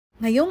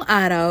Ngayong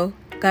araw,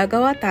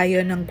 gagawa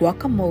tayo ng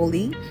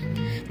guacamole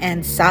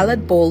and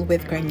salad bowl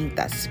with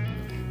carnitas.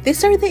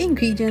 These are the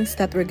ingredients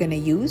that we're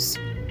gonna use.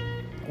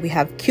 We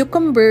have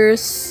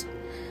cucumbers,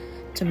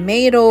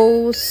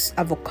 tomatoes,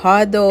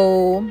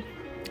 avocado,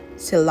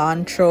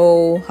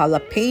 cilantro,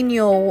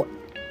 jalapeno,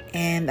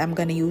 and I'm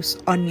gonna use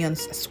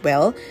onions as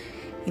well.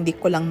 Hindi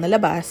ko lang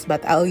nalabas,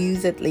 but I'll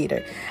use it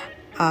later.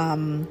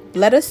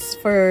 Lettuce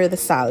for the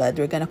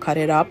salad. We're gonna cut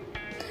it up.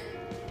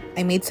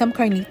 I made some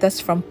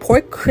carnitas from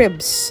pork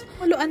ribs.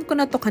 Haluan ko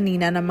na to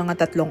kanina ng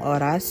mga 3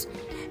 oras.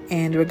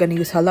 And we're gonna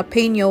use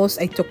jalapenos.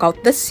 I took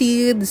out the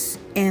seeds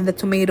and the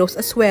tomatoes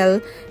as well.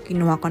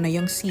 Kinuha ko na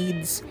yung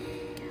seeds.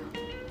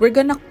 We're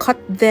gonna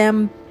cut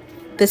them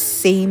the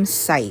same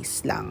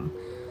size lang.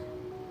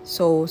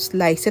 So,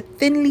 slice it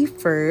thinly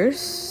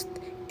first.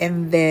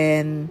 And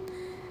then,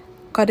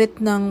 cut it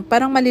ng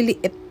parang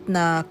maliliit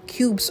na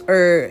cubes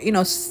or,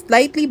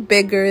 slightly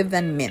bigger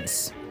than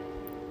mince.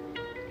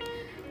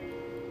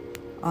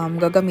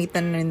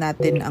 Gagamitan rin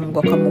natin ang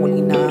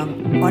guacamole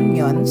ng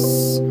onions.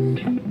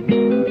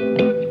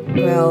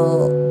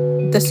 Well,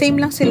 the same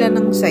lang sila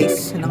ng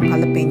size ng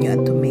jalapeno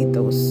at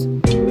tomatoes.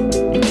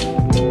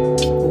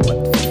 So,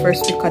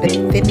 first we cut it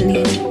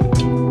thinly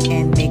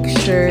and make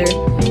sure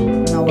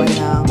na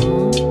walang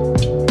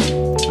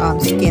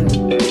skin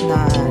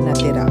na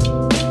natira.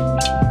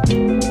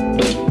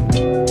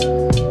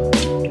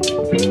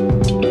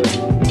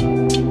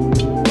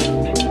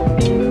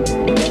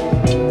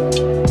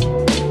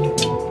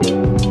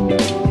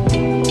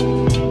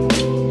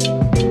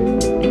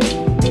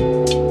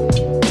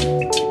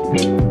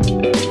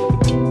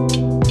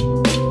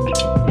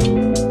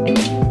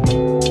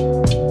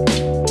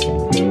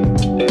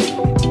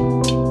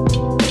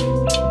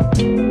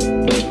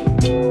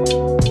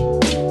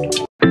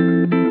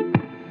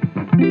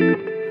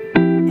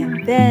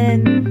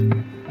 Then,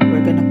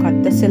 we're gonna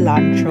cut the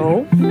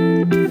cilantro,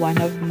 one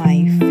of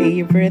my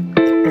favorite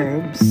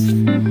herbs.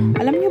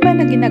 Alam niyo ba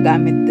na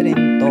ginagamit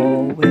rin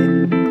to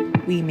when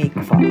we make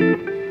pho?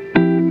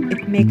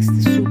 It makes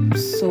the soup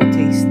so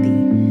tasty.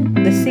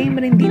 The same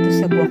rin dito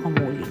sa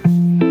guacamole.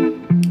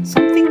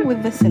 Something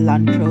with the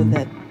cilantro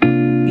that,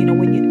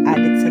 when you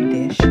add it sa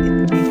dish,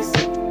 it makes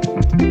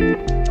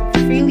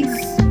it really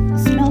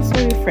smells so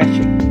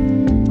refreshing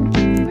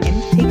and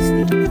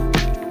tasty.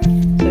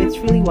 So it's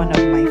really one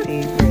of my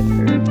favorite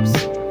herbs.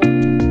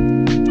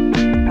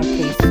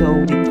 Okay,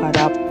 so we cut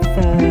up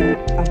the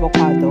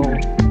avocado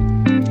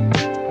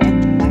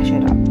and mash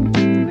it up.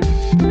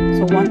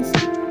 So once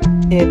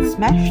it's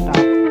mashed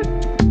up,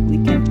 we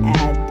can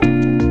add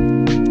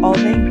all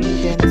the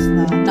ingredients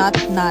na not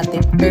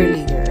natin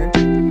earlier.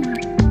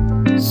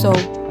 So,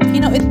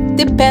 it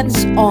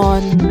depends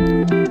on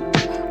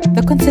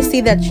the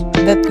consistency that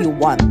you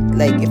want.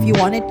 Like, if you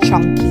want it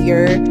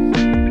chunkier,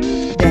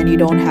 then you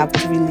don't have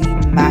to really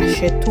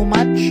mash it too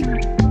much.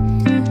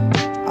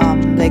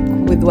 Like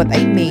with what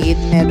I made,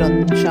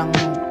 meron siyang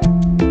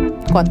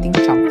konting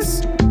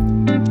chunks.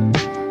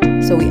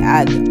 So we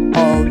add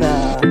all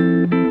the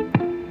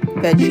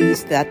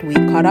veggies that we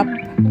cut up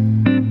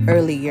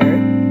earlier.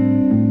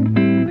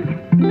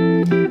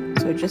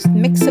 So just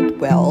mix it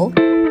well.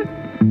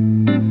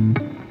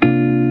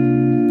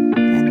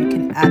 And we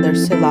can add our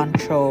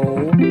cilantro.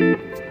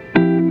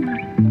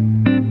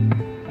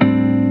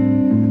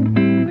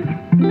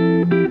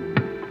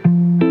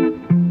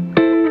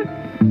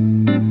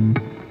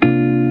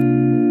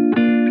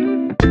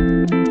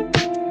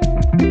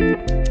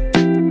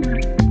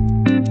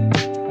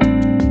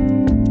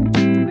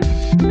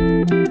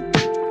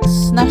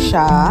 Na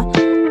siya,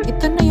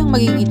 ito na yung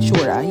magiging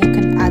itsura. You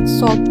can add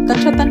salt.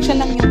 Tansya-tansya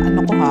lang yung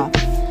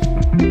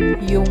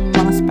yung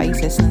mga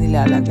spices na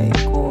nilalagay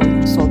ko.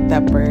 Yung salt,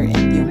 pepper,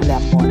 and yung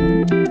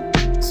lemon.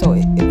 So,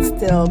 it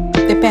still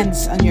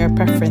depends on your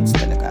preference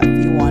talaga. If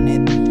you want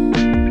it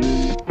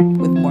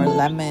with more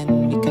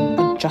lemon, you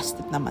can adjust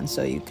it naman.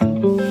 So, you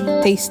can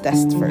taste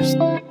test first.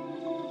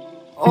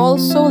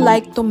 Also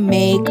like to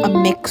make a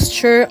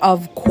mixture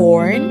of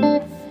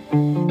corn.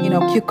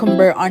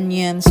 Cucumber,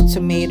 onions,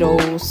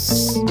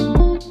 tomatoes,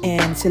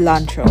 and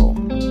cilantro.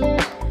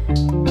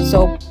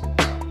 So,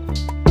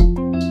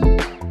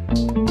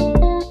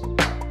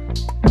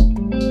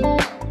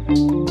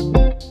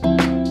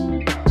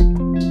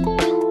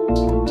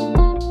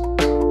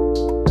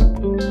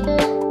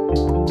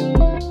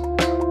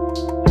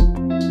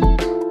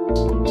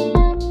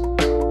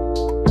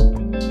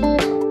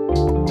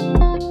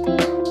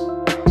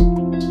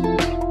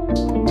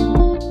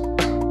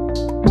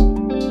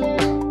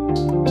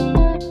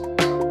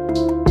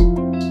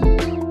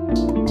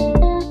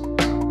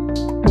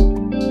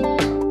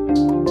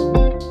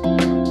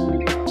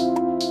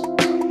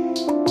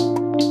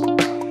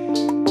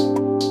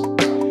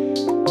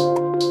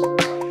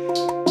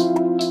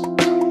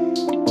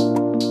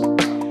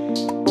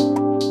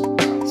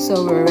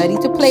 So, we're ready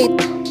to plate.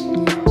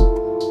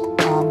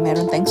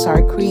 Meron tayong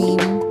sour cream,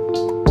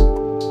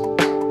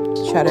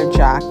 cheddar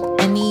jack,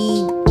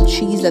 any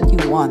cheese that you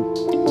want,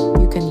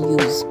 you can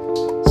use.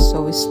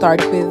 So, we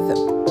start with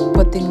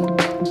putting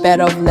a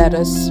bed of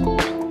lettuce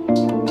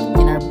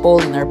in our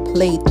bowl, in our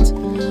plate.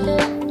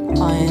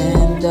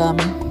 And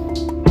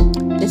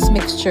this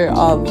mixture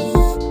of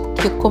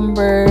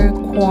cucumber,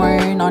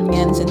 corn,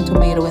 onions, and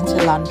tomato and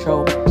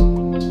cilantro,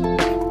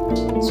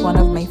 it's one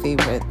of my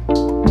favorite.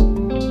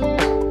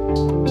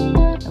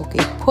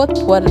 Okay, put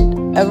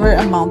whatever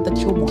amount that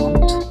you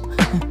want.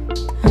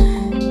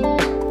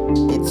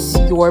 It's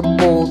your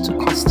bowl to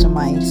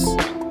customize.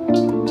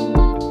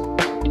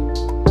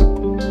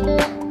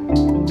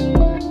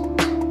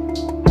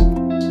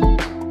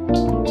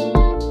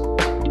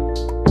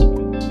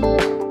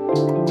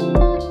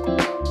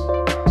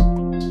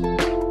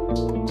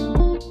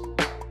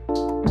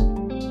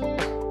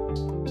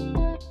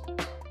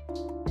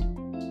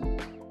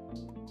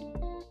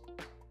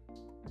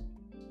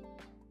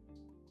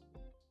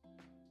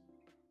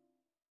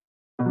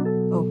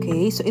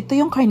 Okay, so ito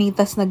yung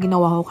carnitas na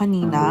ginawa ko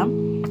kanina.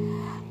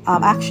 I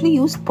actually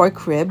used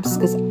pork ribs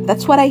because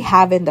that's what I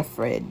have in the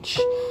fridge.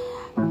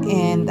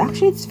 And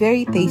actually, it's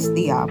very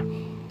tasty.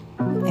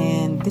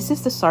 And this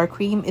is the sour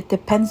cream. It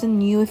depends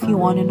on you if you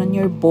want it on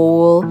your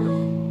bowl.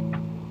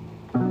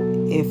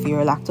 If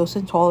you're lactose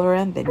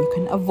intolerant, then you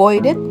can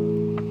avoid it.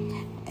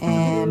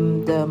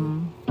 And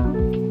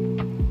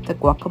the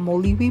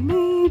guacamole we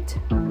made,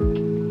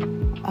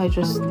 I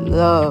just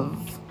love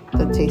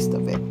the taste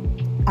of it.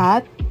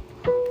 At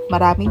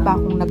marami pa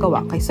akong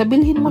nagawa. Kaysa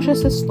bilhin mo siya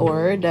sa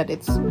store that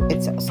it's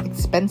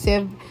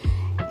expensive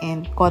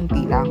and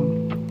konti lang.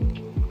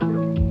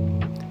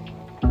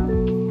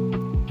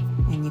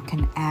 And you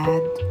can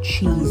add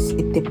cheese.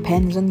 It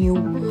depends on you,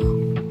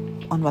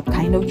 on what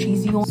kind of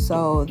cheese you want.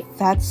 So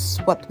that's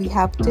what we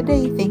have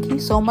today. Thank you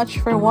so much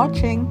for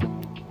watching.